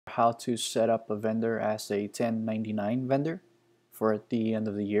how to set up a vendor as a 1099 vendor for at the end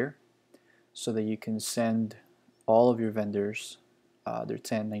of the year, so that you can send all of your vendors their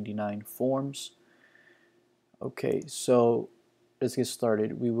 1099 forms. Okay, so let's get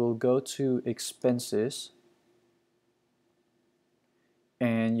started. We will go to expenses,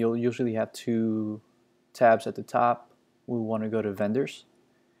 and you'll usually have two tabs at the top. We want to go to vendors,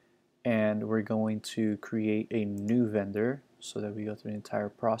 and we're going to create a new vendor so that we go through the entire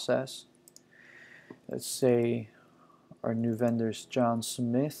process. Let's say our new vendor is John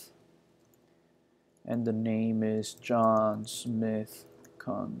Smith, and the name is John Smith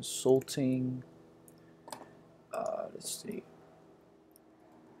Consulting. Let's see,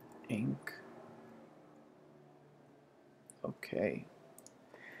 Inc. Okay,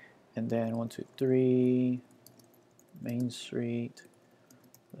 and then 123 Main Street,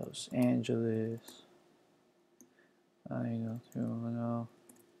 Los Angeles.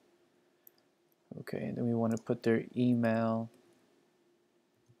 Okay, and then we want to put their email,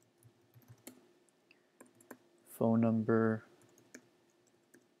 phone number,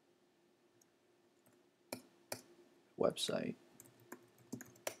 website.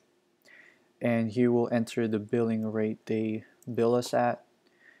 And here we'll enter the billing rate they bill us at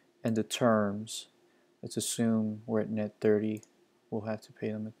and the terms. Let's assume we're at net 30. We'll have to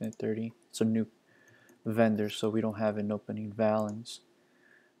pay them at net 30. It's a new vendor, so we don't have an opening balance.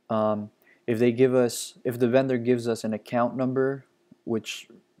 If the vendor gives us an account number, which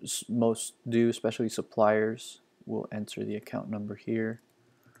most do, especially suppliers, we'll enter the account number here.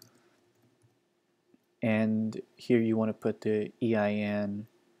 And here you want to put the EIN.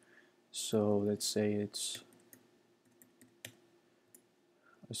 So let's say it's,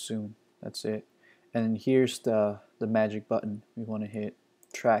 assume that's it. And here's the magic button. We want to hit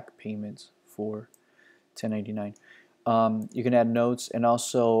track payments for 1099. You can add notes and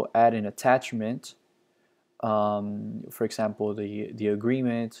also add an attachment. For example, the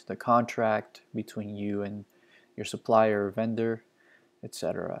agreement, the contract between you and your supplier or vendor,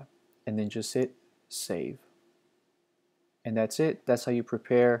 etc. And then just hit save. And that's it. That's how you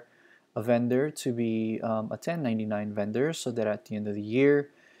prepare a vendor to be a 1099 vendor, so that at the end of the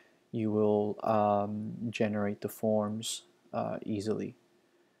year you will generate the forms easily.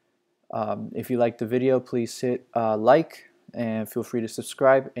 If you liked the video, please hit like and feel free to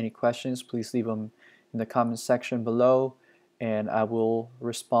subscribe. Any questions, please leave them in the comment section below, and I will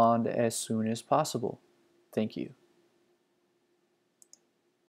respond as soon as possible. Thank you.